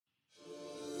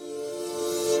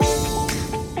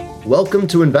Welcome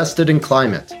to Invested in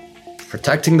Climate.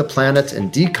 Protecting the planet and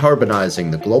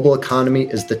decarbonizing the global economy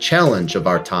is the challenge of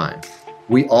our time.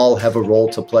 We all have a role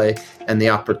to play, and the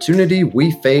opportunity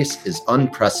we face is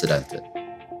unprecedented.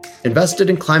 Invested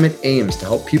in Climate aims to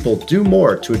help people do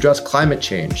more to address climate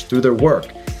change through their work,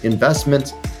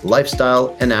 investment,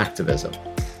 lifestyle, and activism.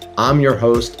 I'm your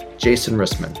host, Jason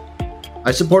Rissman.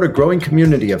 I support a growing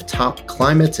community of top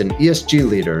climate and ESG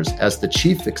leaders as the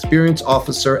Chief Experience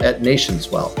Officer at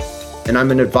NationsWell, and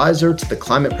I'm an advisor to the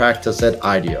climate practice at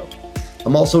IDEO.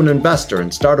 I'm also an investor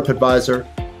and startup advisor,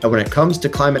 and when it comes to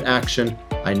climate action,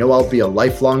 I know I'll be a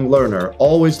lifelong learner,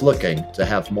 always looking to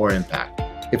have more impact.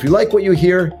 If you like what you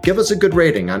hear, give us a good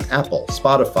rating on Apple,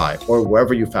 Spotify, or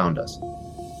wherever you found us.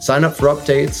 Sign up for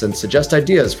updates and suggest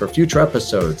ideas for future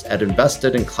episodes at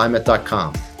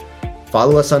investedinclimate.com.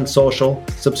 Follow us on social,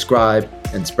 subscribe,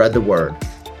 and spread the word.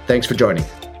 Thanks for joining.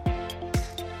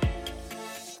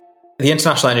 The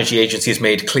International Energy Agency has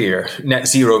made clear net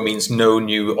zero means no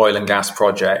new oil and gas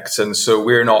projects. And so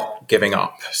we're not giving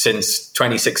up. Since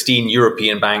 2016,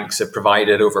 European banks have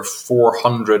provided over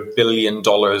 $400 billion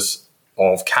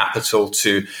of capital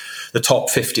to the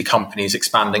top 50 companies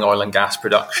expanding oil and gas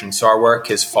production. So our work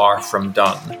is far from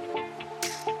done.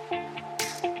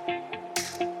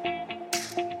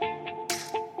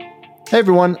 Hey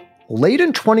everyone, late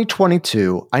in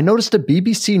 2022, I noticed a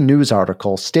BBC News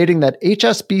article stating that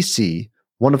HSBC,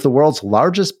 one of the world's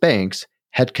largest banks,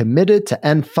 had committed to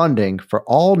end funding for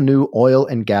all new oil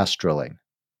and gas drilling.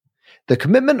 The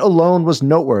commitment alone was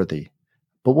noteworthy,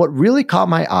 but what really caught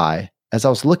my eye as I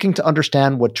was looking to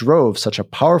understand what drove such a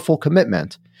powerful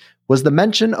commitment was the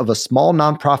mention of a small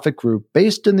nonprofit group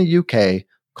based in the UK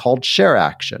called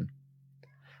ShareAction.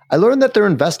 I learned that their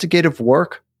investigative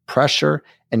work, pressure,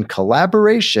 and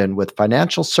collaboration with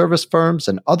financial service firms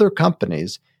and other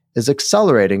companies is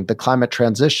accelerating the climate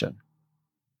transition.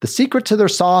 The secret to their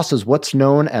sauce is what's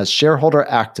known as shareholder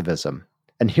activism.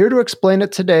 And here to explain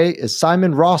it today is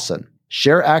Simon Rawson,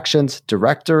 ShareAction's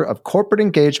Director of Corporate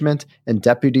Engagement and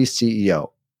Deputy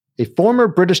CEO. A former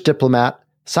British diplomat,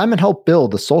 Simon helped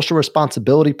build the social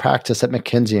responsibility practice at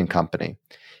McKinsey & Company.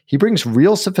 He brings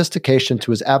real sophistication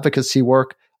to his advocacy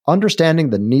work,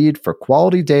 understanding the need for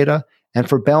quality data and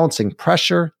for balancing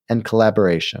pressure and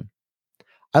collaboration.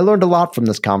 I learned a lot from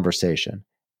this conversation,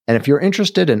 and if you're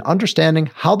interested in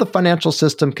understanding how the financial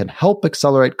system can help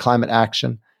accelerate climate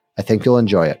action, I think you'll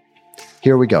enjoy it.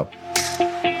 Here we go.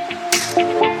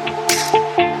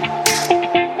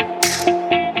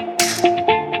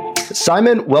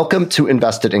 Simon, welcome to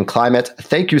Invested in Climate.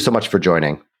 Thank you so much for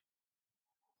joining.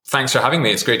 Thanks for having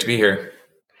me. It's great to be here.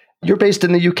 You're based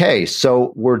in the UK,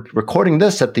 so we're recording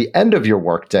this at the end of your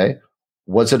workday.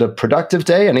 Was it a productive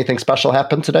day? Anything special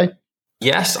happened today?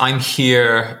 Yes, I'm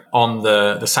here on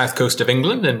the south coast of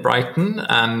England in Brighton.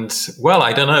 And, well,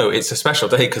 I don't know. It's a special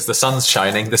day because the sun's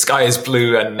shining, the sky is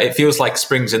blue, and it feels like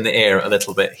spring's in the air a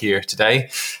little bit here today.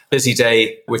 Busy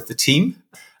day with the team.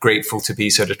 Grateful to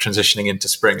be sort of transitioning into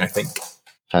spring, I think.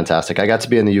 Fantastic. I got to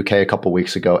be in the UK a couple of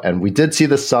weeks ago, and we did see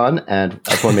the sun, and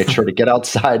I just want to make sure to get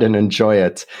outside and enjoy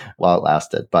it while it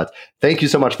lasted. But thank you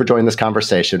so much for joining this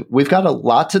conversation. We've got a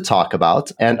lot to talk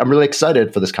about, and I'm really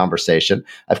excited for this conversation.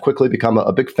 I've quickly become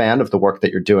a big fan of the work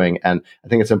that you're doing, and I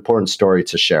think it's an important story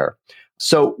to share.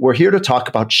 So we're here to talk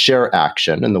about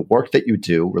ShareAction and the work that you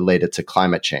do related to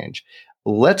climate change.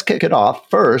 Let's kick it off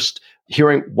first,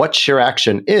 hearing what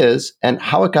ShareAction is and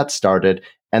how it got started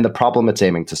and the problem it's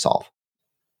aiming to solve.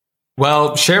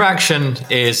 Well, ShareAction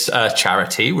is a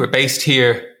charity. We're based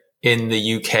here in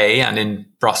the UK and in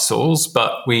Brussels,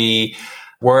 but we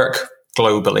work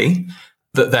globally.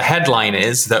 The headline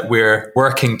is that we're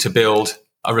working to build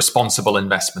a responsible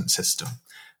investment system.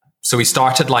 So we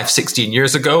started life 16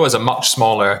 years ago as a much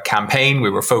smaller campaign.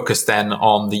 We were focused then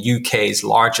on the UK's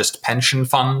largest pension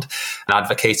fund and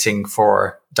advocating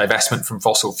for divestment from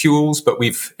fossil fuels. But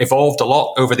we've evolved a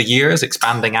lot over the years,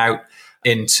 expanding out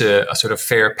into a sort of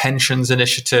fair pensions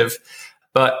initiative.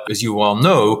 But as you all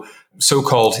know,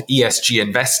 so-called ESG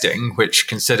investing, which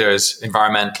considers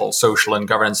environmental, social, and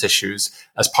governance issues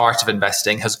as part of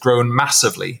investing, has grown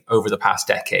massively over the past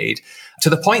decade to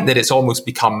the point that it's almost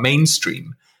become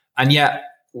mainstream. And yet,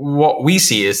 what we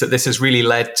see is that this has really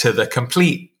led to the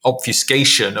complete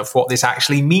obfuscation of what this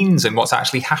actually means and what's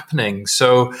actually happening.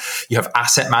 So you have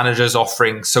asset managers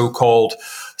offering so-called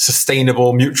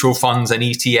sustainable mutual funds and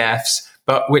ETFs,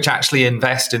 but which actually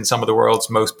invest in some of the world's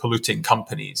most polluting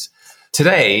companies.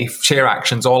 Today,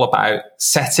 ShareAction's all about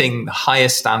setting the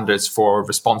highest standards for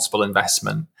responsible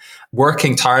investment,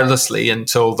 working tirelessly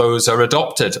until those are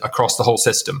adopted across the whole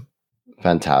system.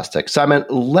 Fantastic. Simon,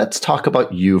 let's talk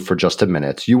about you for just a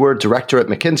minute. You were director at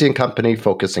McKinsey & Company,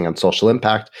 focusing on social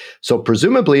impact. So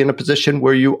presumably in a position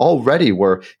where you already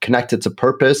were connected to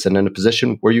purpose and in a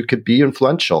position where you could be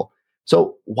influential.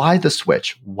 So why the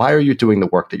switch? Why are you doing the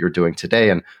work that you're doing today?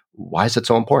 And why is it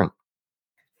so important?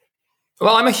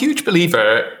 Well, I'm a huge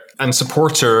believer and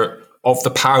supporter of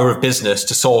the power of business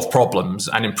to solve problems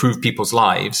and improve people's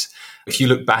lives. If you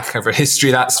look back over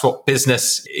history, that's what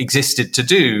business existed to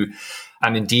do.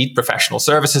 And indeed, professional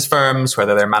services firms,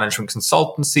 whether they're management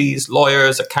consultancies,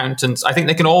 lawyers, accountants, I think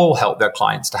they can all help their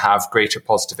clients to have greater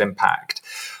positive impact.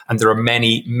 And there are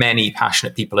many, many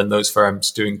passionate people in those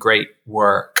firms doing great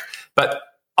work. But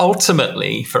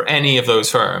ultimately, for any of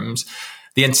those firms,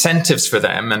 the incentives for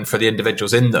them and for the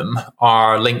individuals in them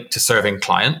are linked to serving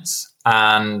clients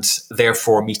and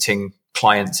therefore meeting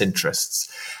clients'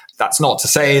 interests. That's not to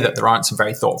say that there aren't some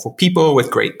very thoughtful people with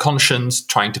great conscience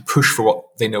trying to push for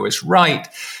what they know is right.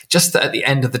 Just that at the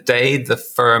end of the day, the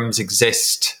firms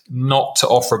exist not to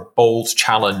offer bold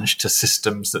challenge to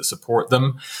systems that support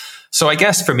them. So I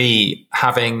guess for me,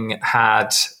 having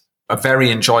had a very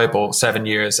enjoyable 7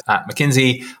 years at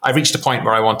McKinsey, I reached a point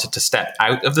where I wanted to step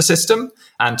out of the system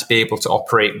and to be able to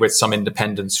operate with some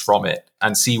independence from it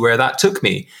and see where that took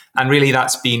me. And really,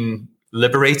 that's been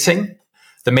liberating.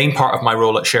 The main part of my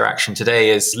role at ShareAction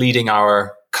today is leading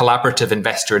our collaborative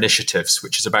investor initiatives,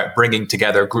 which is about bringing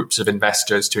together groups of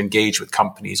investors to engage with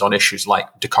companies on issues like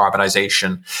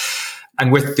decarbonization.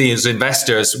 And with these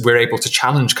investors, we're able to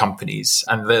challenge companies,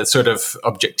 and the sort of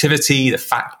objectivity, the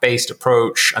fact-based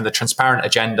approach, and the transparent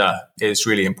agenda is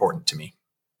really important to me.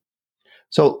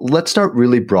 So let's start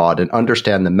really broad and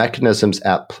understand the mechanisms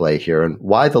at play here and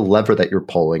why the lever that you're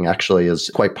pulling actually is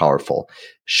quite powerful.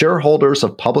 Shareholders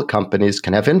of public companies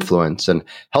can have influence and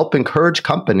help encourage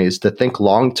companies to think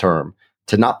long-term,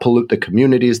 to not pollute the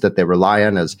communities that they rely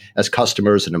on as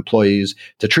customers and employees,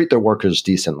 to treat their workers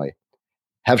decently.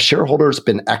 Have shareholders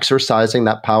been exercising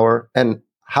that power? And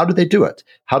how do they do it?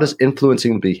 How does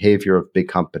influencing the behavior of big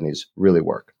companies really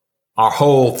work? Our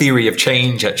whole theory of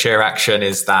change at ShareAction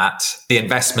is that the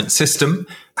investment system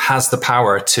has the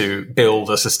power to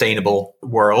build a sustainable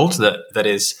world that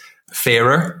is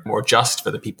fairer, more just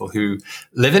for the people who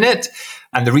live in it.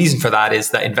 And the reason for that is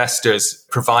that investors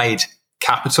provide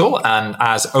capital and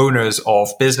as owners of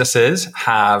businesses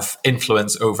have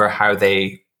influence over how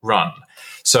they run.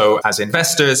 So as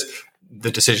investors,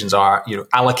 the decisions are,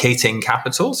 allocating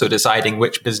capital, so deciding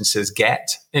which businesses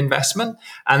get investment,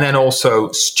 and then also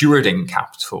stewarding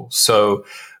capital. So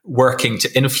working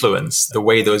to influence the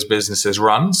way those businesses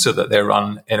run so that they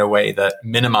run in a way that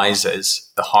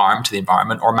minimizes the harm to the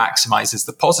environment or maximizes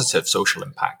the positive social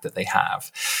impact that they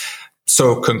have.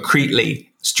 So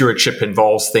concretely, stewardship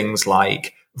involves things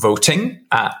like voting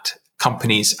at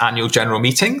companies' annual general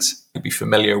meetings. You'll be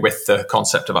familiar with the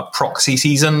concept of a proxy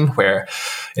season where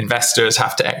investors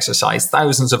have to exercise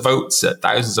thousands of votes at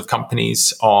thousands of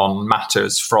companies on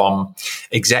matters from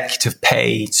executive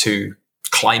pay to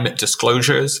climate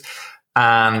disclosures.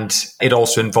 And it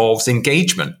also involves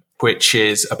engagement, which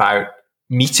is about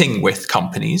meeting with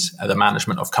companies, the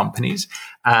management of companies,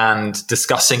 and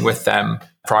discussing with them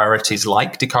priorities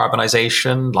like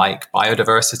decarbonization, like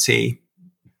biodiversity,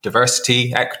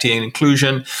 diversity, equity and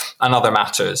inclusion, and other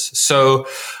matters. So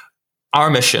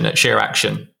our mission at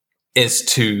ShareAction is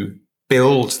to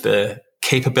build the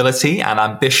capability and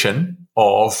ambition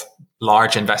of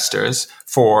large investors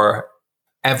for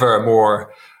ever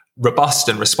more robust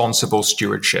and responsible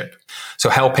stewardship. So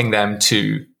helping them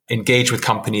to engage with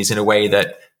companies in a way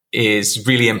that is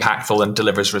really impactful and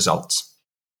delivers results.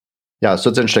 Yeah,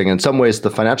 so it's interesting. In some ways, the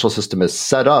financial system is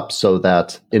set up so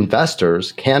that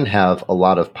investors can have a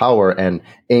lot of power and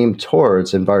aim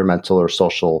towards environmental or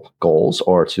social goals,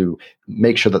 or to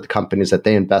make sure that the companies that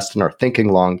they invest in are thinking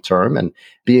long-term and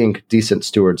being decent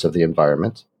stewards of the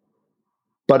environment.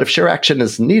 But if ShareAction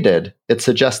is needed, it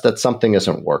suggests that something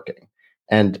isn't working.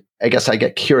 And I guess I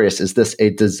get curious, is this a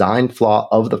design flaw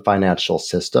of the financial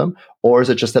system, or is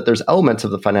it just that there's elements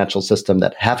of the financial system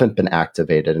that haven't been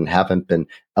activated and haven't been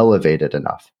elevated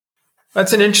enough?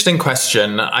 That's an interesting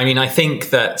question. I mean, I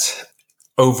think that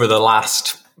over the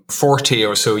last 40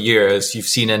 or so years, you've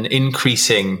seen an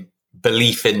increasing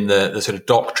belief in the sort of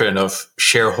doctrine of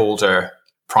shareholder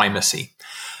primacy.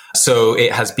 So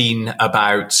it has been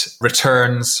about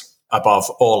returns above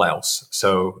all else.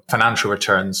 So financial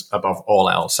returns above all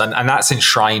else. And that's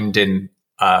enshrined in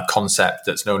a concept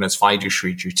that's known as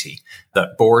fiduciary duty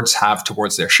that boards have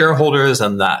towards their shareholders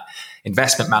and that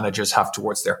investment managers have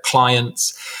towards their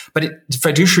clients. But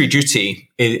fiduciary duty,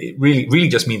 it really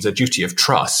just means a duty of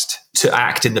trust to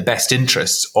act in the best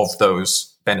interests of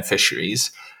those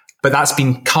beneficiaries. But that's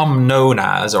become known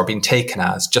as, or been taken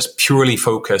as, just purely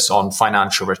focus on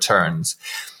financial returns.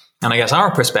 And I guess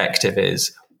our perspective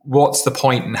is, what's the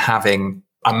point in having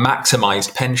a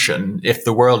maximized pension if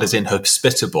the world is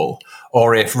inhospitable,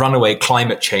 or if runaway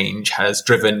climate change has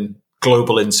driven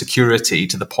global insecurity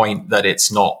to the point that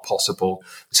it's not possible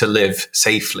to live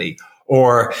safely,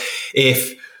 or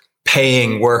if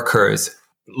paying workers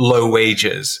low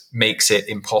wages makes it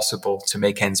impossible to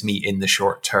make ends meet in the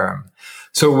short term.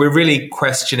 So we're really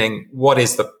questioning, what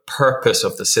is the purpose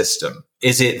of the system?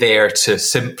 Is it there to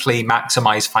simply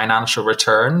maximize financial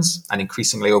returns and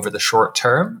increasingly over the short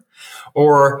term?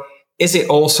 Or is it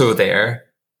also there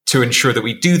to ensure that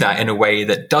we do that in a way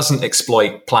that doesn't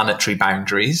exploit planetary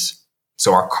boundaries,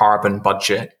 so our carbon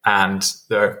budget and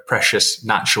the precious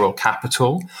natural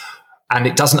capital, and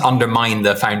it doesn't undermine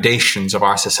the foundations of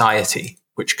our society,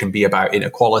 which can be about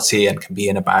inequality and can be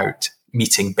about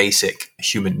meeting basic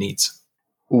human needs?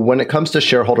 When it comes to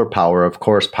shareholder power, of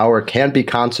course, power can be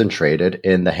concentrated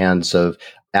in the hands of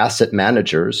asset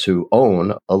managers who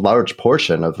own a large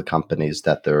portion of the companies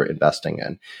that they're investing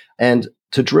in. And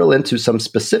to drill into some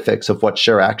specifics of what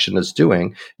ShareAction is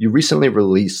doing, you recently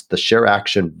released the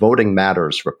ShareAction Voting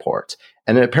Matters report.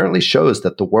 And it apparently shows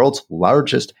that the world's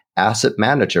largest asset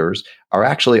managers are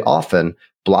actually often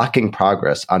blocking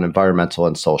progress on environmental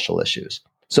and social issues.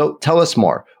 So tell us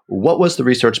more. What was the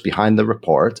research behind the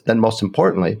report? And most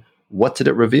importantly, what did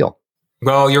it reveal?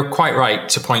 Well, you're quite right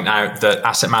to point out that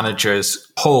asset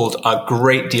managers hold a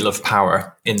great deal of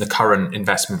power in the current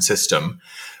investment system.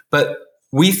 But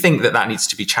we think that needs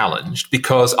to be challenged,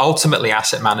 because ultimately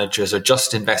asset managers are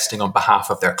just investing on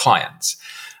behalf of their clients.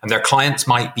 And their clients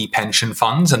might be pension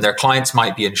funds, and their clients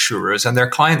might be insurers, and their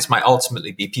clients might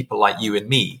ultimately be people like you and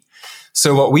me.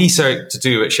 So what we seek to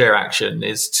do at ShareAction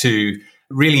is to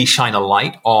really shine a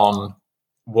light on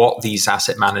what these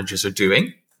asset managers are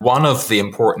doing. One of the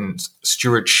important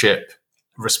stewardship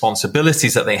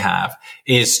responsibilities that they have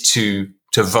is to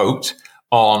vote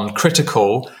on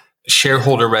critical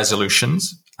shareholder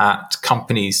resolutions at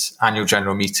companies' annual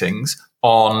general meetings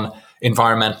on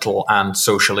environmental and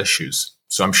social issues.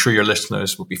 So I'm sure your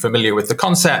listeners will be familiar with the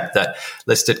concept that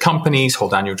listed companies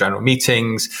hold annual general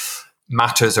meetings.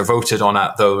 Matters are voted on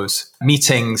at those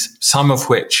meetings, some of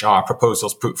which are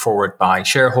proposals put forward by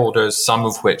shareholders, some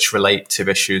of which relate to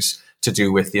issues to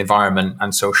do with the environment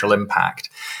and social impact.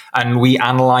 And we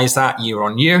analyze that year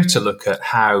on year to look at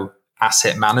how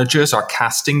asset managers are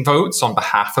casting votes on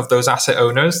behalf of those asset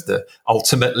owners,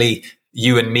 ultimately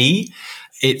you and me.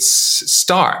 It's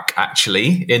stark,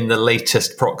 actually, in the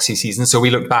latest proxy season. So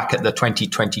we look back at the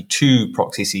 2022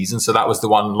 proxy season. So that was the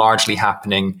one largely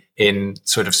happening in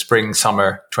sort of spring,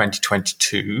 summer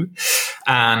 2022.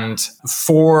 And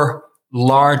four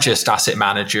largest asset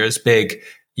managers, big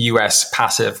US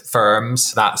passive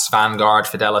firms, that's Vanguard,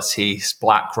 Fidelity,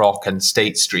 BlackRock, and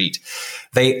State Street,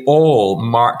 they all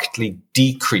markedly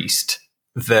decreased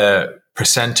the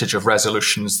percentage of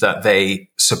resolutions that they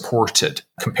supported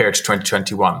compared to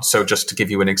 2021. So just to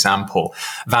give you an example,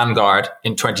 Vanguard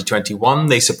in 2021,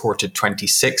 they supported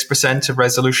 26% of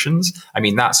resolutions. I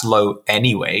mean, that's low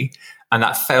anyway. And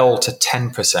that fell to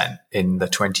 10% in the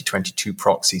 2022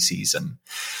 proxy season.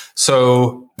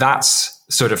 So that's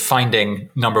sort of finding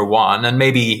number one. And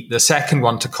maybe the second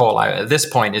one to call out at this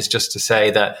point is just to say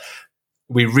that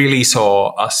we really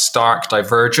saw a stark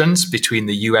divergence between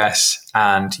the US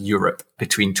and Europe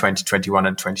between 2021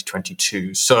 and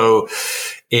 2022. So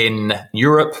in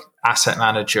Europe, asset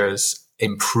managers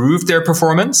improved their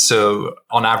performance. So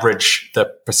on average,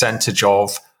 the percentage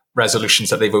of resolutions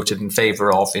that they voted in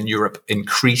favor of in Europe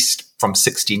increased from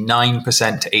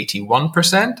 69% to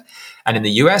 81%. And in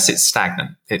the US, it's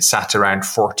stagnant. It sat around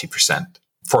 40%.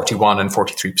 41 and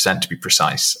 43% to be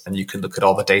precise. And you can look at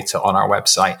all the data on our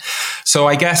website. So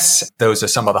I guess those are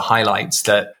some of the highlights,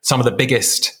 that some of the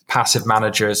biggest passive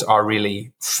managers are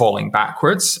really falling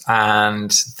backwards,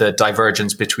 and the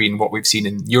divergence between what we've seen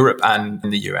in Europe and in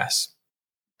the US.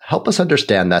 Help us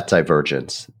understand that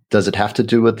divergence. Does it have to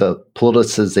do with the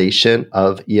politicization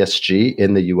of ESG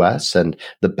in the US and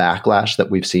the backlash that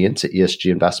we've seen to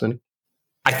ESG investment?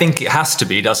 I think it has to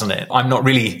be, doesn't it? I'm not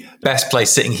really best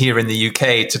placed sitting here in the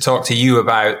UK to talk to you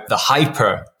about the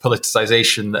hyper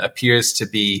politicization that appears to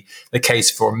be the case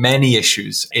for many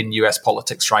issues in US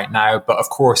politics right now, but of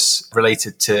course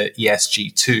related to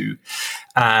ESG too.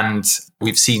 And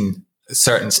we've seen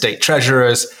certain state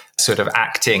treasurers sort of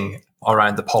acting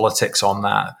around the politics on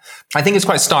that. I think it's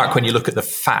quite stark when you look at the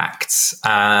facts.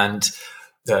 And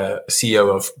the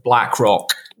CEO of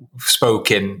BlackRock spoke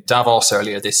in Davos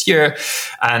earlier this year,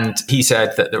 and he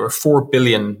said that there were $4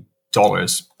 billion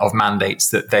of mandates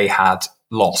that they had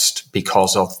lost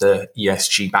because of the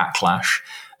ESG backlash,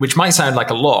 which might sound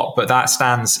like a lot, but that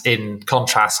stands in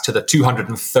contrast to the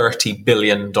 $230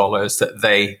 billion that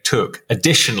they took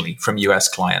additionally from US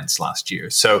clients last year.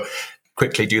 So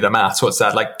quickly do the maths. What's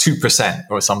that? Like 2%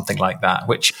 or something like that,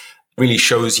 which really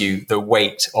shows you the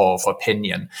weight of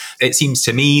opinion. It seems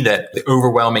to me that the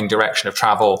overwhelming direction of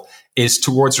travel is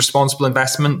towards responsible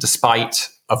investment, despite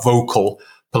a vocal,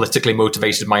 politically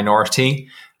motivated minority.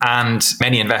 And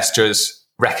many investors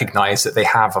recognize that they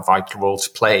have a vital role to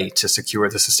play to secure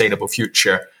the sustainable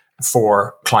future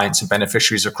for clients and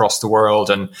beneficiaries across the world.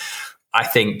 And I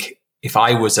think if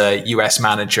I was a US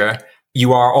manager,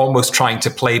 you are almost trying to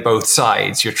play both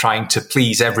sides. You're trying to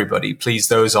please everybody, please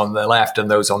those on the left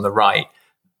and those on the right.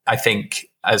 I think,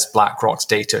 as BlackRock's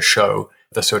data show,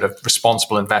 the sort of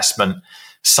responsible investment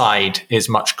side is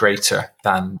much greater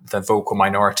than the vocal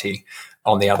minority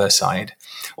on the other side.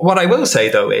 What I will say,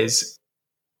 though, is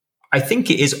I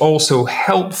think it is also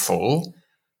helpful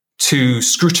to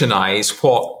scrutinize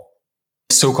what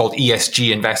so-called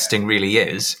ESG investing really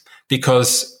is,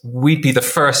 because we'd be the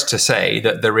first to say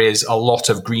that there is a lot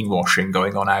of greenwashing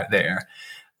going on out there.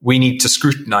 We need to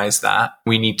scrutinize that.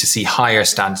 We need to see higher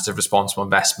standards of responsible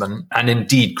investment and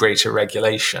indeed greater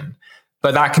regulation.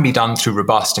 But that can be done through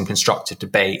robust and constructive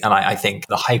debate. And I think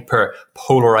the hyper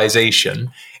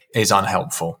polarization is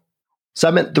unhelpful.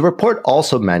 Simon, the report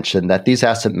also mentioned that these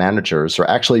asset managers are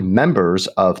actually members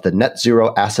of the Net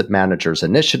Zero Asset Managers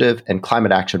Initiative and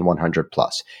Climate Action 100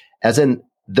 Plus, as in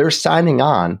they're signing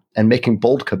on and making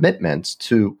bold commitments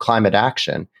to climate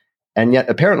action, and yet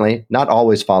apparently not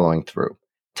always following through.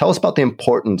 Tell us about the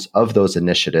importance of those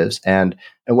initiatives and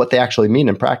what they actually mean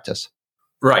in practice.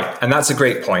 Right. And that's a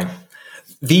great point.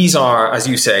 These are, as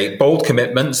you say, bold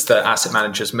commitments that asset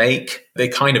managers make. They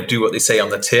kind of do what they say on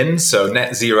the tin. So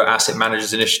Net Zero Asset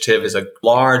Managers Initiative is a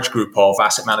large group of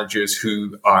asset managers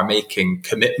who are making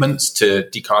commitments to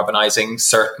decarbonizing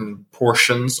certain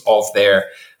portions of their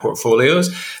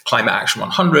portfolios. Climate Action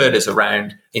 100 is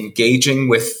around engaging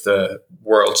with the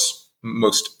world's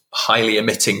most highly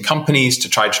emitting companies to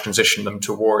try to transition them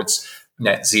towards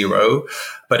net zero.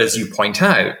 But as you point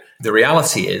out, the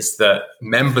reality is that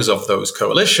members of those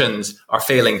coalitions are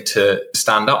failing to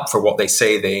stand up for what they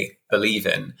say they believe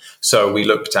in. So we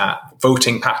looked at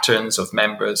voting patterns of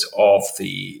members of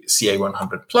the CA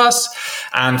 100 Plus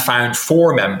and found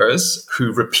 4 members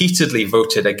who repeatedly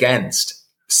voted against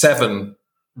 7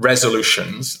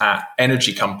 resolutions at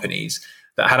energy companies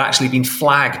that had actually been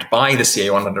flagged by the CA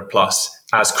 100 Plus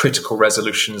as critical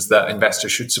resolutions that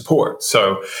investors should support.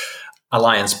 So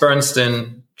Alliance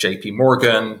Bernstein, JP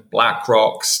Morgan,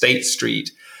 BlackRock, State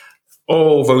Street,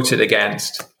 all voted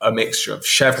against a mixture of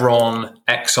Chevron,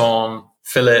 Exxon,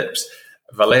 Phillips,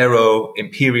 Valero,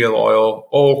 Imperial Oil,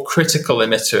 all critical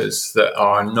emitters that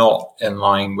are not in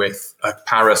line with a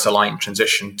Paris-aligned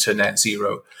transition to net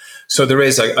zero. So there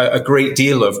is a great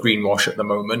deal of greenwash at the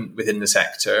moment within the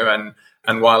sector.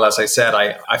 And while, as I said,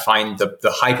 I find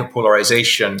the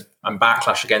hyperpolarization and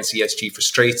backlash against ESG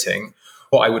frustrating,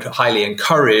 what I would highly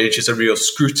encourage is a real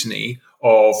scrutiny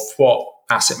of what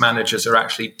asset managers are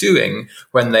actually doing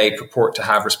when they purport to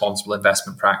have responsible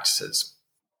investment practices.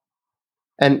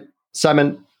 And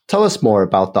Simon, tell us more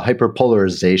about the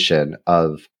hyperpolarization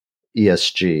of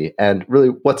ESG and really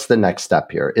what's the next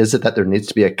step here? Is it that there needs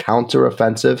to be a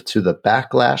counteroffensive to the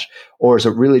backlash, or is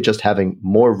it really just having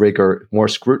more rigor, more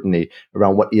scrutiny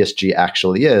around what ESG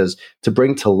actually is to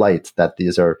bring to light that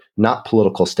these are not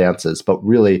political stances, but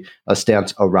really a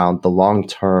stance around the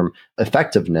long-term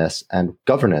effectiveness and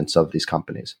governance of these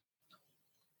companies?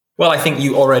 Well, I think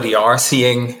you already are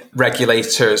seeing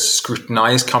regulators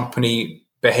scrutinize company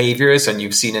behaviors, and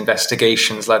you've seen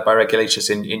investigations led by regulators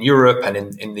in Europe and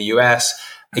in the US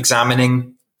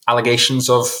examining allegations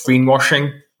of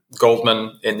greenwashing.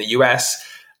 Goldman in the US,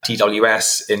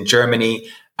 TWS in Germany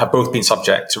have both been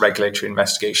subject to regulatory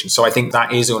investigation. So I think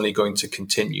that is only going to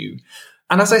continue.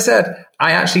 And as I said,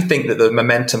 I actually think that the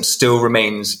momentum still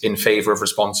remains in favor of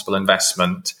responsible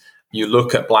investment. You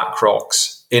look at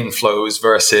BlackRock's inflows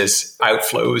versus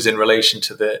outflows in relation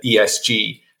to the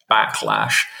ESG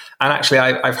backlash. And actually,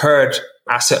 I've heard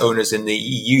asset owners in the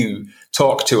EU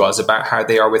talk to us about how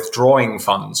they are withdrawing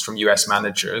funds from US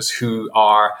managers who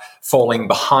are falling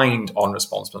behind on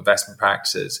responsible investment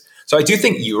practices. So I do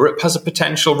think Europe has a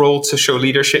potential role to show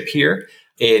leadership here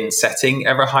in setting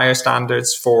ever higher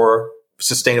standards for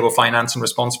sustainable finance and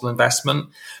responsible investment.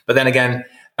 But then again,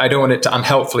 I don't want it to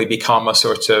unhelpfully become a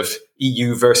sort of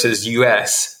EU versus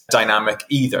US dynamic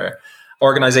either.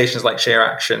 organizations like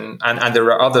ShareAction, and there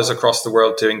are others across the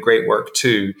world doing great work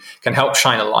too, can help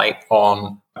shine a light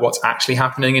on what's actually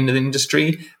happening in the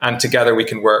industry. And together we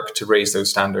can work to raise those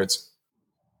standards.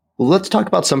 Well, let's talk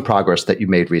about some progress that you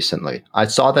made recently. I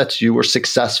saw that you were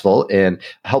successful in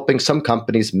helping some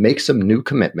companies make some new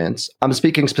commitments. I'm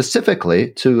speaking specifically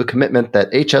to the commitment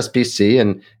that HSBC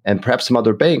and perhaps some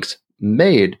other banks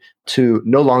made to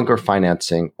no longer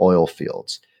financing oil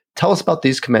fields. Tell us about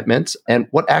these commitments and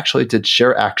what actually did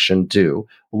ShareAction do?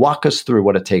 Walk us through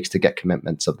what it takes to get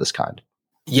commitments of this kind.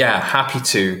 Yeah, happy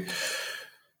to.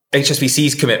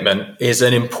 HSBC's commitment is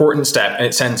an important step, and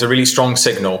it sends a really strong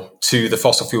signal to the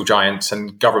fossil fuel giants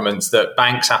and governments that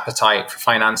banks' appetite for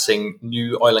financing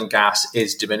new oil and gas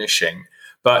is diminishing.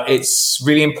 But it's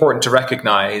really important to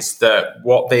recognize that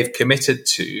what they've committed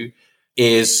to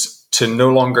is to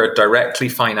no longer directly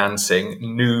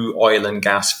financing new oil and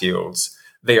gas fields.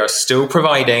 They are still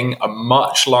providing a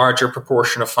much larger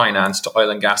proportion of finance to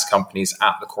oil and gas companies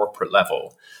at the corporate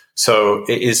level. So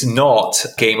it is not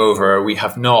game over. We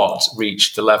have not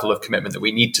reached the level of commitment that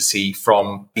we need to see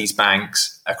from these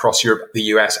banks across Europe, the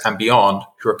US, and beyond,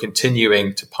 who are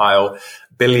continuing to pile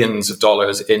billions of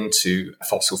dollars into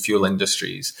fossil fuel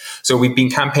industries. So we've been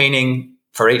campaigning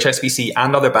for HSBC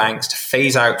and other banks to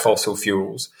phase out fossil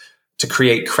fuels, to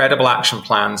create credible action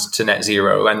plans to net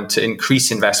zero, and to increase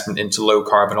investment into low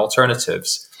carbon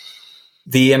alternatives.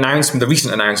 The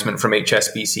recent announcement from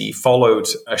HSBC followed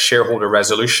a shareholder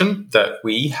resolution that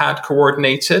we had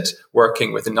coordinated,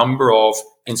 working with a number of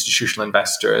institutional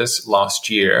investors last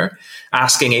year,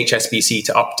 asking HSBC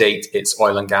to update its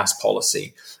oil and gas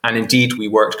policy. And indeed, we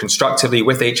worked constructively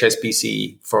with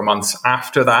HSBC for months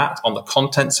after that on the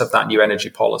contents of that new energy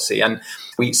policy. And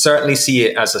we certainly see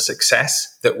it as a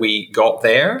success that we got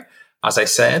there, as I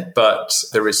said, but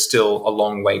there is still a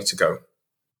long way to go.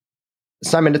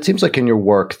 Simon, it seems like in your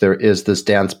work, there is this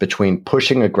dance between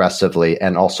pushing aggressively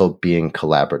and also being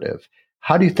collaborative.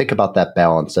 How do you think about that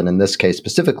balance? And in this case,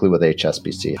 specifically with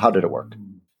HSBC, how did it work?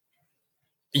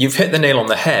 You've hit the nail on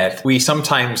the head. We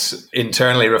sometimes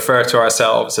internally refer to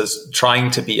ourselves as trying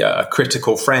to be a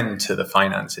critical friend to the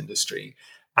finance industry.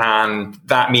 And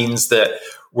that means that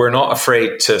we're not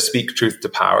afraid to speak truth to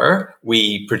power.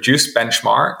 We produce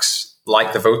benchmarks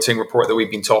like the voting report that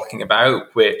we've been talking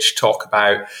about, which talk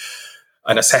about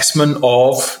an assessment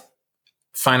of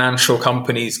financial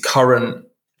companies' current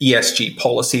ESG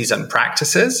policies and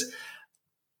practices.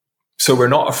 So we're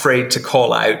not afraid to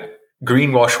call out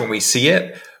greenwash when we see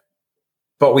it,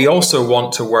 but we also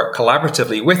want to work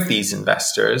collaboratively with these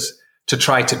investors to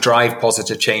try to drive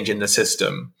positive change in the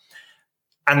system.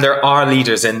 And there are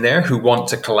leaders in there who want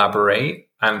to collaborate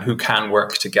and who can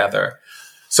work together.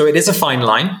 So it is a fine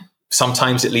line.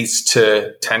 Sometimes it leads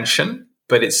to tension,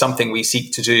 but it's something we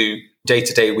seek to do day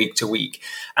to day, week to week.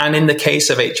 And in the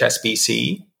case of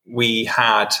HSBC, we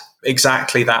had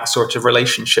exactly that sort of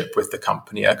relationship with the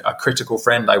company, a critical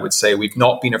friend, I would say. We've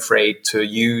not been afraid to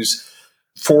use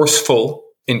forceful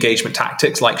engagement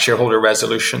tactics like shareholder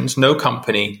resolutions. No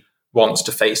company wants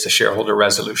to face a shareholder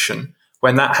resolution.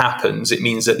 When that happens, it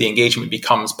means that the engagement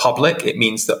becomes public. It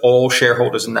means that all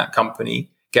shareholders in that company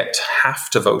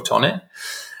have to vote on it.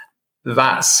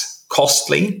 That's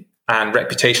costly and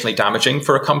reputationally damaging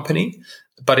for a company,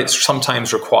 but it's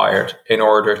sometimes required in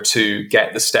order to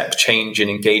get the step change in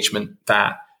engagement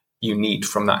that you need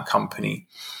from that company.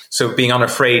 So being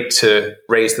unafraid to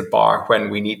raise the bar when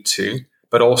we need to,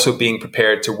 but also being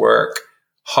prepared to work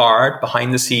hard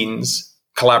behind the scenes,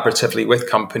 collaboratively with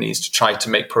companies to try to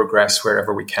make progress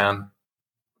wherever we can.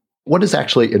 What is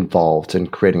actually involved in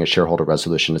creating a shareholder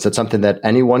resolution? Is it something that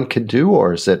anyone could do,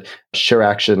 or is it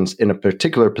ShareActions in a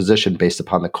particular position based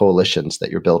upon the coalitions that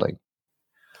you're building?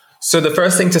 So the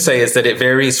first thing to say is that it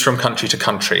varies from country to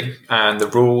country, and the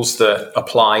rules that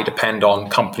apply depend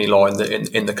on company law in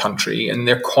the country, and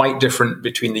they're quite different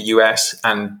between the US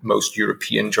and most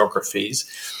European geographies.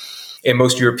 In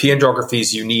most European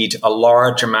geographies, you need a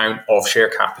large amount of share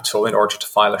capital in order to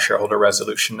file a shareholder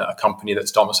resolution at a company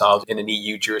that's domiciled in an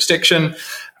EU jurisdiction,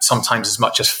 sometimes as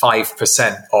much as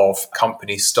 5% of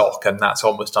company stock, and that's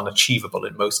almost unachievable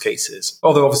in most cases.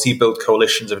 Although obviously you build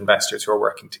coalitions of investors who are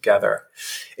working together.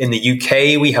 In the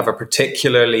UK, we have a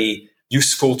particularly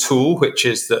useful tool, which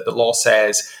is that the law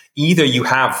says either you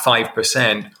have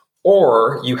 5%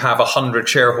 or you have 100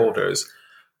 shareholders.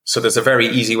 So there's a very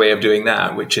easy way of doing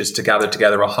that, which is to gather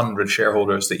together 100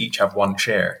 shareholders that each have one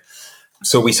share.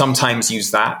 So we sometimes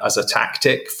use that as a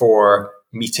tactic for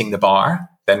meeting the bar,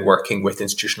 then working with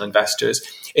institutional investors.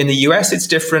 In the US, it's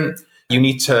different. You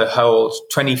need to hold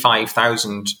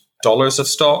 $25,000 of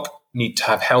stock, you need to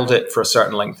have held it for a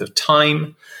certain length of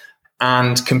time.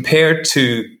 And compared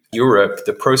to Europe,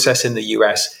 the process in the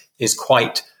US is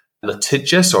quite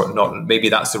litigious, or not, maybe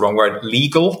that's the wrong word,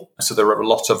 legal. So there are a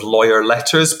lot of lawyer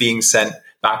letters being sent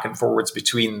back and forwards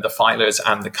between the filers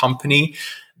and the company.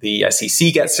 The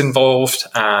SEC gets involved,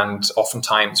 and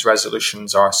oftentimes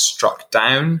resolutions are struck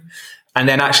down. And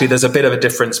then actually there's a bit of a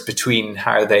difference between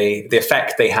how the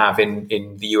effect they have in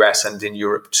the US and in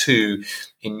Europe too.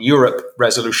 In Europe,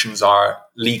 resolutions are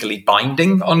legally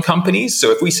binding on companies. So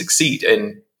if we succeed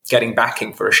in getting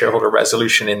backing for a shareholder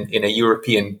resolution in a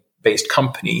European-based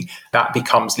company, that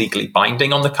becomes legally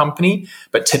binding on the company.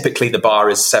 But typically the bar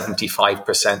is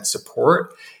 75%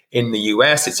 support. In the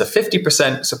US, it's a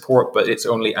 50% support, but it's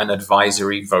only an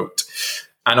advisory vote.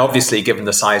 And obviously, given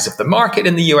the size of the market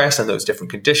in the US and those different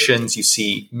conditions, you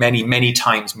see many, many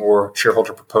times more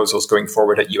shareholder proposals going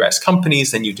forward at US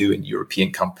companies than you do in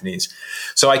European companies.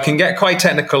 So I can get quite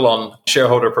technical on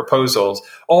shareholder proposals.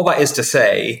 All that is to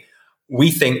say, we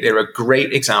think they're a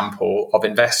great example of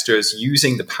investors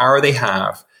using the power they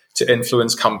have to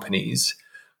influence companies.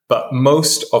 But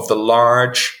most of the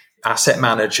large asset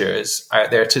managers out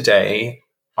there today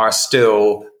are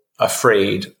still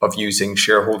afraid of using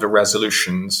shareholder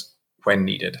resolutions when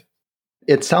needed.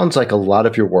 It sounds like a lot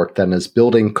of your work then is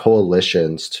building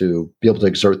coalitions to be able to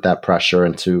exert that pressure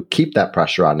and to keep that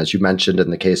pressure on. As you mentioned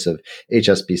in the case of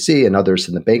HSBC and others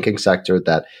in the banking sector,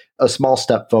 that a small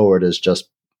step forward is just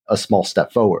a small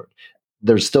step forward.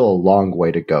 There's still a long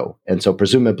way to go. And so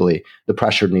presumably the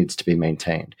pressure needs to be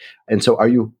maintained. And so are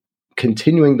you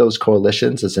continuing those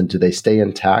coalitions, as in do they stay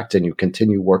intact and you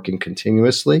continue working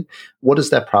continuously? What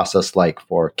is that process like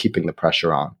for keeping the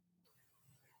pressure on?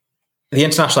 The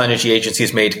International Energy Agency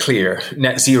has made clear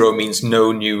net zero means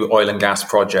no new oil and gas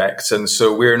projects. And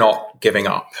so we're not giving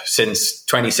up. Since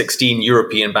 2016,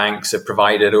 European banks have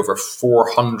provided over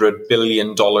 $400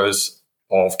 billion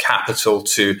of capital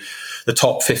to the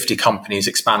top 50 companies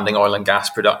expanding oil and gas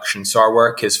production. So our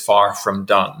work is far from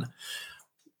done.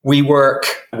 We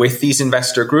work with these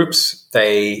investor groups.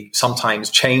 They sometimes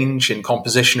change in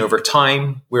composition over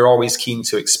time. We're always keen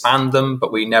to expand them,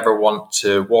 but we never want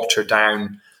to water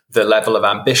down the level of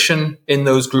ambition in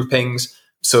those groupings.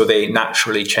 So they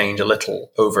naturally change a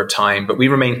little over time. But we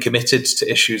remain committed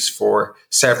to issues for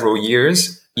several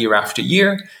years, year after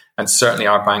year. And certainly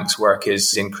our bank's work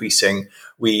is increasing.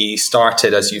 We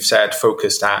started, as you've said,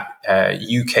 focused at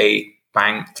UK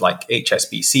banks like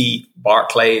HSBC,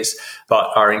 Barclays, but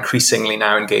are increasingly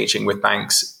now engaging with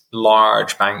banks,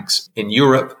 large banks in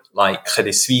Europe like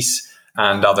Credit Suisse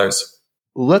and others.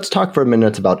 Let's talk for a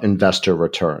minute about investor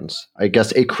returns. I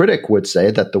guess a critic would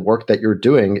say that the work that you're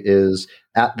doing is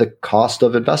at the cost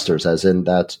of investors, as in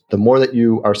that the more that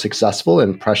you are successful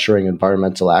in pressuring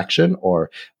environmental action or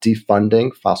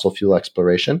defunding fossil fuel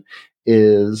exploration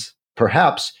is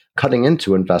perhaps cutting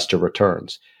into investor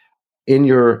returns. In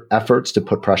your efforts to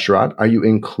put pressure on, are you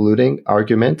including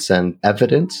arguments and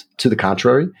evidence to the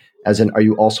contrary? As in, are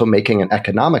you also making an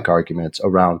economic argument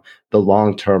around the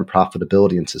long-term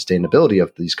profitability and sustainability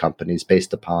of these companies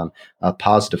based upon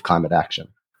positive climate action?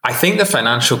 I think the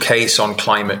financial case on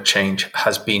climate change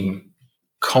has been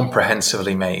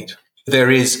comprehensively made. There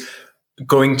is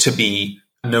going to be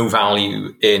no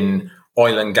value in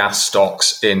oil and gas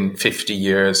stocks in 50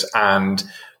 years, and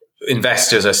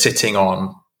investors are sitting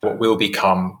on what will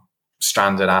become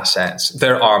stranded assets.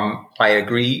 There are, I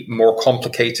agree, more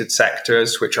complicated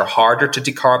sectors which are harder to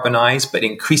decarbonize, but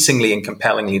increasingly and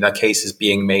compellingly, that case is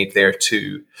being made there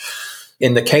too.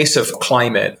 In the case of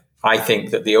climate, I think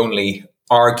that the only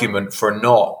argument for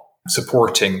not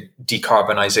supporting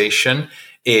decarbonization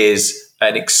is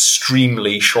an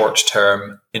extremely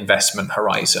short-term investment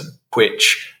horizon,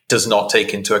 which does not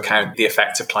take into account the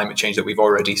effects of climate change that we've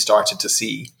already started to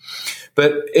see.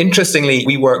 But interestingly,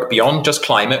 we work beyond just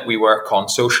climate. We work on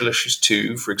social issues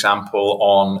too, for example,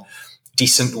 on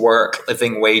decent work,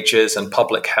 living wages, and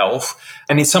public health.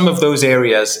 And in some of those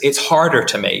areas, it's harder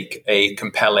to make a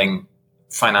compelling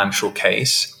financial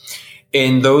case.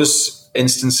 In those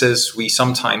instances, we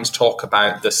sometimes talk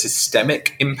about the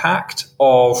systemic impact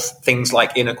of things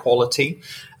like inequality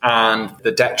and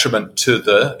the detriment to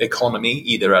the economy,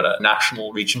 either at a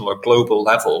national, regional, or global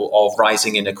level, of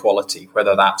rising inequality,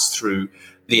 whether that's through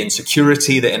the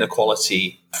insecurity that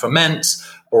inequality foments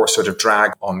or sort of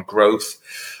drag on growth.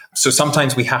 So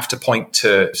sometimes we have to point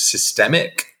to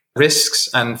systemic risks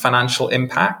and financial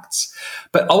impacts.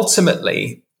 But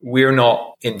ultimately, we're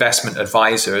not investment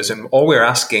advisors, and all we're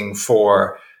asking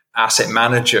for asset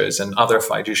managers and other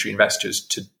fiduciary investors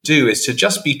to do is to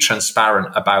just be transparent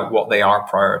about what they are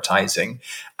prioritizing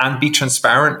and be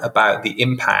transparent about the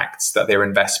impacts that their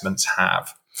investments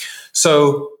have.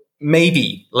 So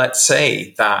maybe let's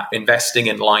say that investing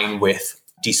in line with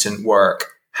decent work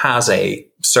has a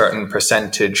certain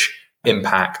percentage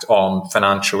impact on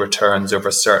financial returns over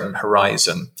a certain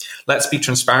horizon. Let's be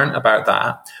transparent about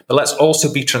that, but let's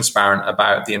also be transparent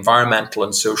about the environmental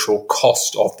and social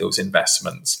cost of those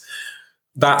investments.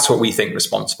 That's what we think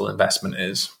responsible investment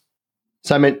is.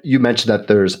 Simon, you mentioned that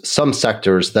there's some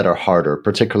sectors that are harder,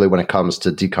 particularly when it comes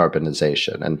to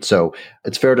decarbonization. And so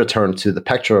it's fair to turn to the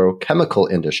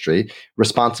petrochemical industry,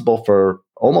 responsible for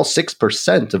almost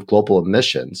 6% of global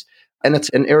emissions. And it's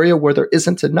an area where there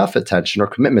isn't enough attention or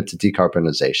commitment to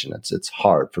decarbonization. It's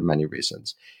hard for many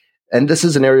reasons. And this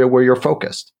is an area where you're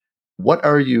focused. What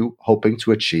are you hoping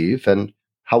to achieve and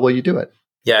how will you do it?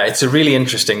 Yeah, it's a really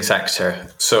interesting sector.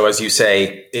 So as you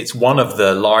say, it's one of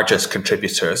the largest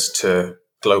contributors to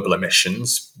global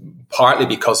emissions, partly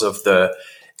because of the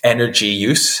energy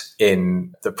use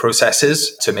in the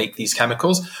processes to make these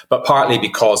chemicals, but partly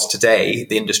because today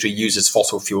the industry uses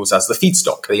fossil fuels as the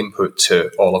feedstock, the input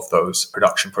to all of those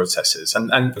production processes.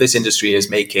 And this industry is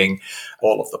making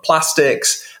all of the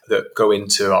plastics that go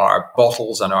into our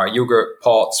bottles and our yogurt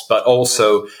pots, but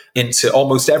also into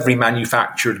almost every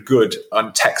manufactured good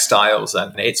and textiles.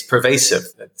 And it's pervasive.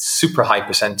 It's super high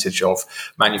percentage of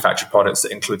manufactured products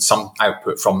that include some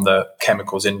output from the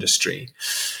chemicals industry.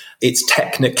 It's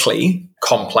technically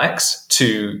complex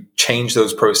to change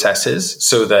those processes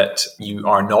so that you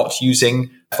are not using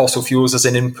fossil fuels as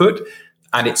an input.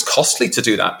 And it's costly to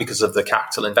do that because of the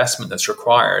capital investment that's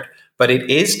required. But it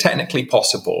is technically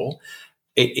possible.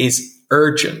 It is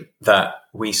urgent that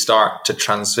we start to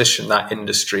transition that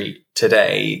industry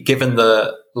today, given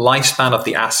the lifespan of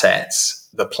the assets,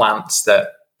 the plants that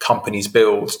companies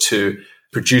build to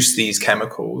produce these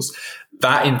chemicals.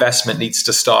 That investment needs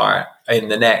to start in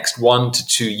the next 1 to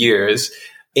 2 years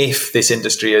if this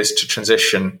industry is to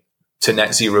transition to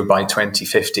net zero by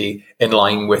 2050 in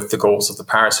line with the goals of the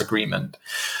Paris Agreement.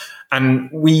 And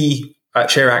we at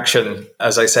ShareAction,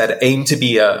 as I said, aim to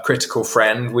be a critical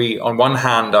friend. We, on one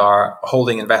hand, are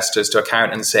holding investors to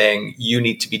account and saying, you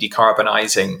need to be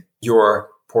decarbonizing your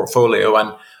portfolio.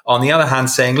 And on the other hand,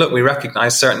 saying, look, we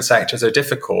recognize certain sectors are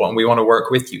difficult and we want to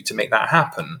work with you to make that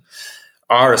happen.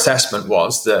 Our assessment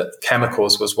was that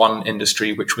chemicals was one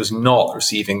industry which was not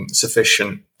receiving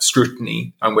sufficient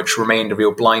scrutiny and which remained a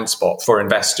real blind spot for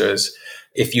investors.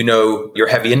 If you know your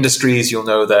heavy industries, you'll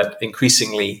know that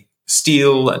increasingly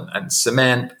steel and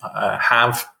cement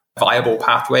have viable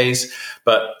pathways,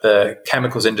 but the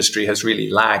chemicals industry has really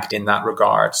lagged in that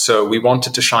regard. So we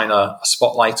wanted to shine a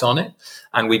spotlight on it.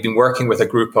 And we've been working with a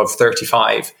group of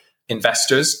 35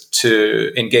 investors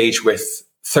to engage with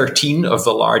 13 of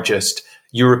the largest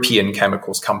European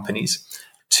chemicals companies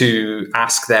to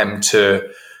ask them to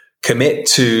commit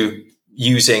to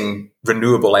using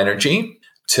renewable energy,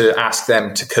 to ask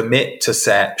them to commit to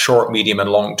set short, medium, and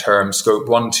long-term scope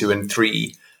 1, 2, and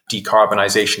 3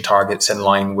 decarbonization targets in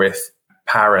line with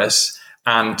Paris,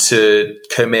 and to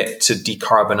commit to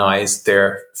decarbonize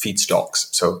their feedstocks,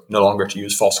 so no longer to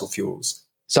use fossil fuels.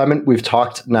 Simon, we've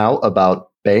talked now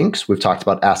about banks, we've talked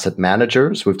about asset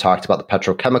managers, we've talked about the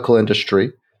petrochemical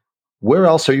industry. Where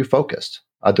else are you focused?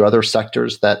 Are there other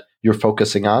sectors that you're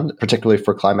focusing on, particularly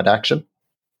for climate action?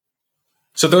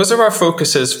 So those are our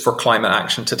focuses for climate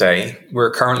action today.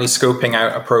 We're currently scoping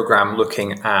out a program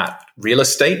looking at real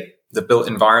estate, the built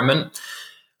environment.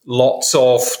 Lots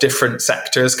of different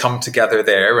sectors come together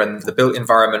there, and the built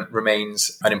environment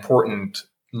remains an important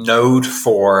node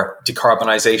for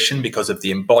decarbonization because of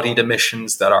the embodied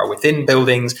emissions that are within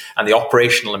buildings and the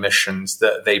operational emissions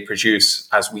that they produce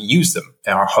as we use them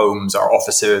in our homes, our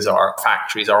offices, our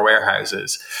factories, our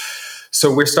warehouses.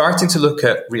 So we're starting to look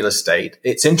at real estate.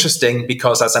 It's interesting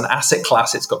because as an asset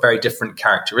class, it's got very different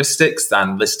characteristics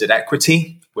than listed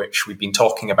equity, which we've been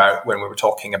talking about when we were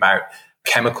talking about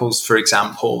chemicals, for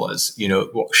example, as you know,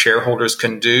 what shareholders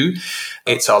can do.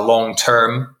 It's a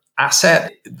long-term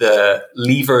asset. The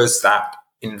levers that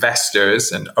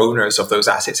investors and owners of those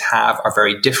assets have are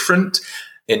very different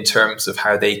in terms of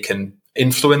how they can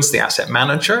influence the asset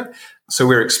manager. So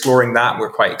we're exploring that.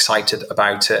 We're quite excited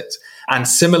about it. And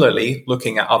similarly,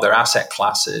 looking at other asset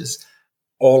classes,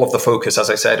 all of the focus, as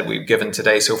I said, we've given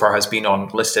today so far has been on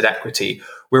listed equity.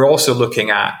 We're also looking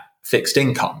at fixed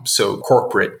income, so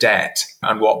corporate debt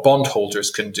and what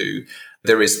bondholders can do.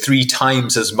 There is 3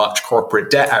 times as much corporate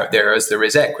debt out there as there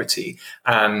is equity.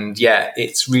 And yet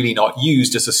it's really not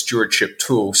used as a stewardship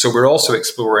tool. So we're also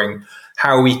exploring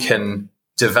how we can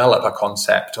develop a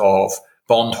concept of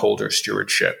bondholder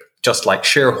stewardship, just like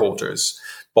shareholders.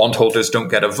 Bondholders don't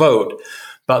get a vote,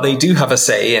 but they do have a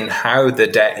say in how the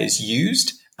debt is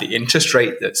used, the interest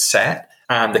rate that's set,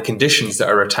 and the conditions that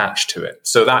are attached to it.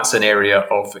 So that's an area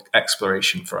of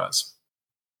exploration for us.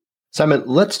 Simon,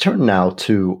 let's turn now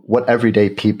to what everyday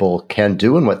people can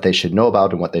do and what they should know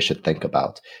about and what they should think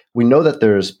about. We know that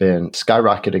there's been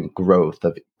skyrocketing growth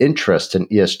of interest in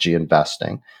ESG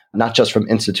investing, not just from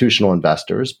institutional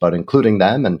investors, but including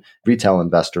them and retail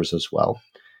investors as well.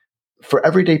 For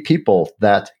everyday people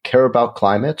that care about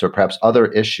climate or perhaps other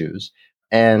issues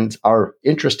and are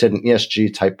interested in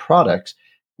ESG type products,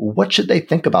 what should they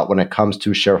think about when it comes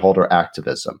to shareholder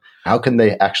activism? How can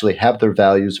they actually have their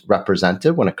values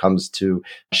represented when it comes to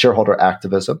shareholder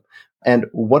activism? And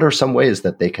what are some ways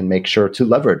that they can make sure to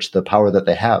leverage the power that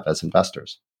they have as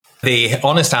investors? The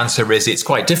honest answer is it's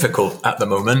quite difficult at the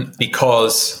moment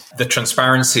because the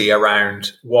transparency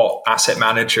around what asset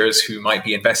managers who might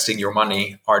be investing your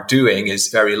money are doing is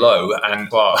very low. And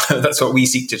well, that's what we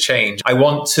seek to change. I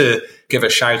want to give a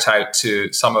shout out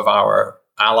to some of our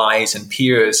allies and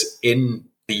peers in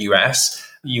the US.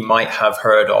 You might have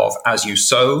heard of As You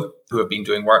Sow, who have been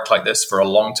doing work like this for a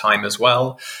long time as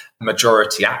well.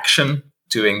 Majority Action,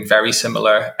 doing very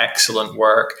similar, excellent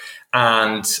work.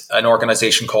 And an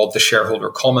organization called the Shareholder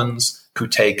Commons, who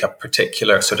take a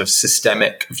particular sort of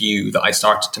systemic view that I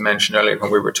started to mention earlier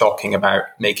when we were talking about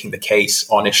making the case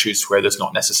on issues where there's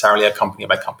not necessarily a company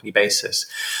by company basis.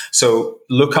 So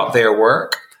look up their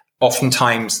work.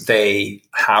 Oftentimes they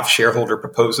have shareholder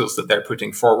proposals that they're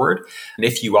putting forward. And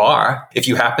if you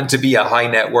happen to be a high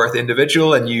net worth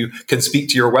individual and you can speak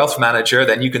to your wealth manager,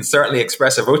 then you can certainly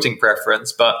express a voting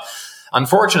preference. But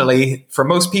unfortunately, for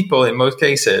most people, in most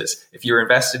cases, if you're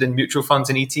invested in mutual funds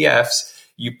and ETFs,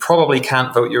 you probably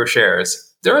can't vote your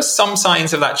shares. There are some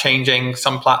signs of that changing.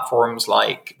 Some platforms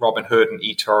like Robinhood and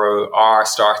eToro are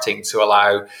starting to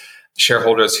allow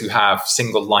shareholders who have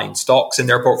single line stocks in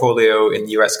their portfolio in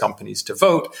US companies to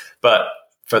vote. But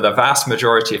for the vast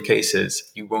majority of cases,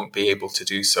 you won't be able to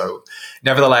do so.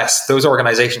 Nevertheless, those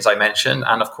organizations I mentioned,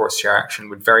 and of course ShareAction,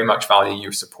 would very much value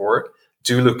your support.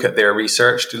 Do look at their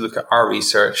research, do look at our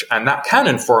research, and that can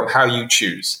inform how you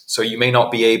choose. So you may not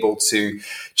be able to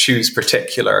choose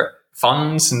particular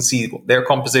funds and see what their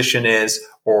composition is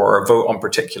or vote on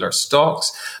particular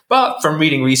stocks. But from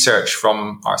reading research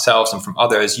from ourselves and from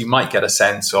others, you might get a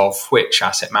sense of which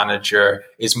asset manager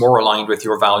is more aligned with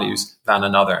your values than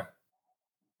another.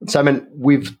 Simon,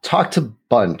 we've talked a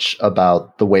bunch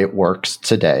about the way it works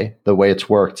today, the way it's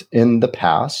worked in the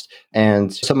past,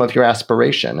 and some of your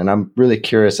aspiration. And I'm really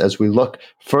curious, as we look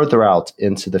further out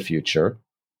into the future,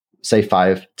 say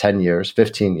 5, 10 years,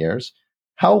 15 years,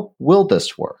 how will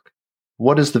this work?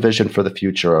 What is the vision for the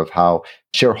future of how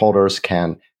shareholders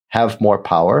can have more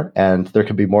power and there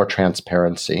can be more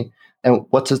transparency? And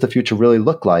what does the future really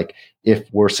look like if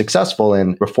we're successful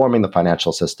in reforming the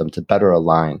financial system to better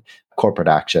align corporate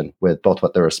action with both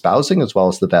what they're espousing as well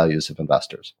as the values of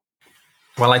investors?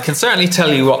 Well, I can certainly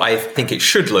tell you what I think it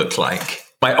should look like.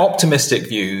 My optimistic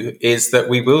view is that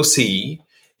we will see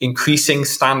increasing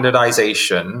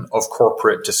standardization of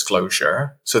corporate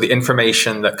disclosure. So the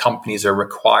information that companies are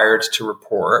required to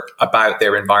report about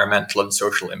their environmental and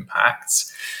social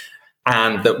impacts.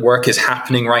 And that work is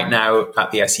happening right now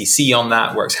at the SEC on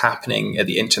that, work's happening at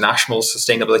the International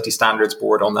Sustainability Standards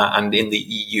Board on that, and in the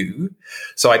EU.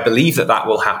 So I believe that that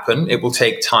will happen. It will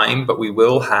take time, but we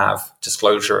will have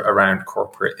disclosure around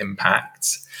corporate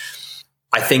impacts.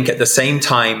 I think at the same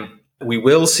time, we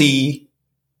will see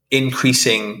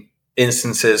increasing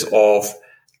instances of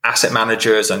asset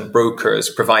managers and brokers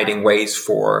providing ways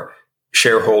for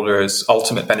shareholders,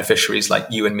 ultimate beneficiaries like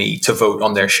you and me, to vote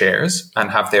on their shares and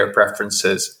have their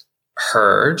preferences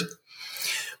heard.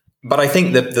 But I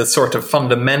think that the sort of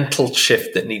fundamental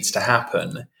shift that needs to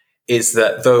happen is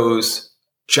that those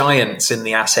giants in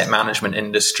the asset management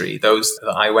industry, those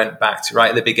that I went back to right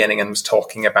at the beginning and was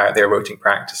talking about their voting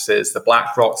practices, the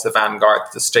BlackRocks, the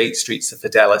Vanguards, the State Streets, the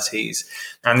Fidelities,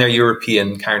 and their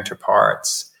European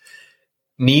counterparts,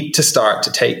 need to start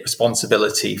to take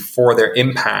responsibility for their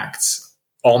impacts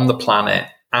on the planet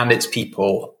and its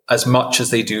people as much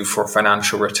as they do for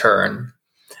financial return,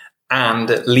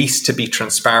 and at least to be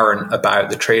transparent about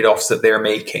the trade-offs that they're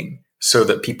making so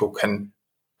that people can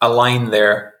align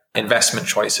their investment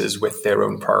choices with their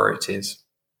own priorities.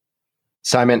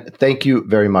 Simon, thank you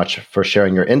very much for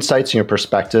sharing your insights and your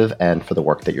perspective and for the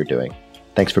work that you're doing.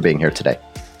 Thanks for being here today.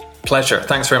 Pleasure.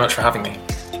 Thanks very much for having me.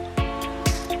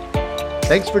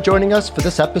 Thanks for joining us for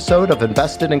this episode of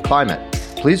Invested in Climate.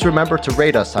 Please remember to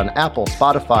rate us on Apple,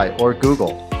 Spotify, or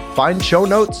Google. Find show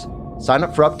notes, sign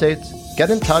up for updates, get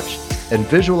in touch, and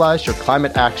visualize your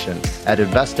climate action at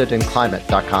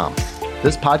investedinclimate.com.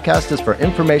 This podcast is for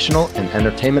informational and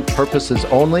entertainment purposes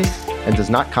only and does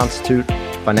not constitute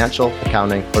financial,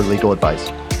 accounting, or legal advice.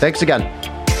 Thanks again.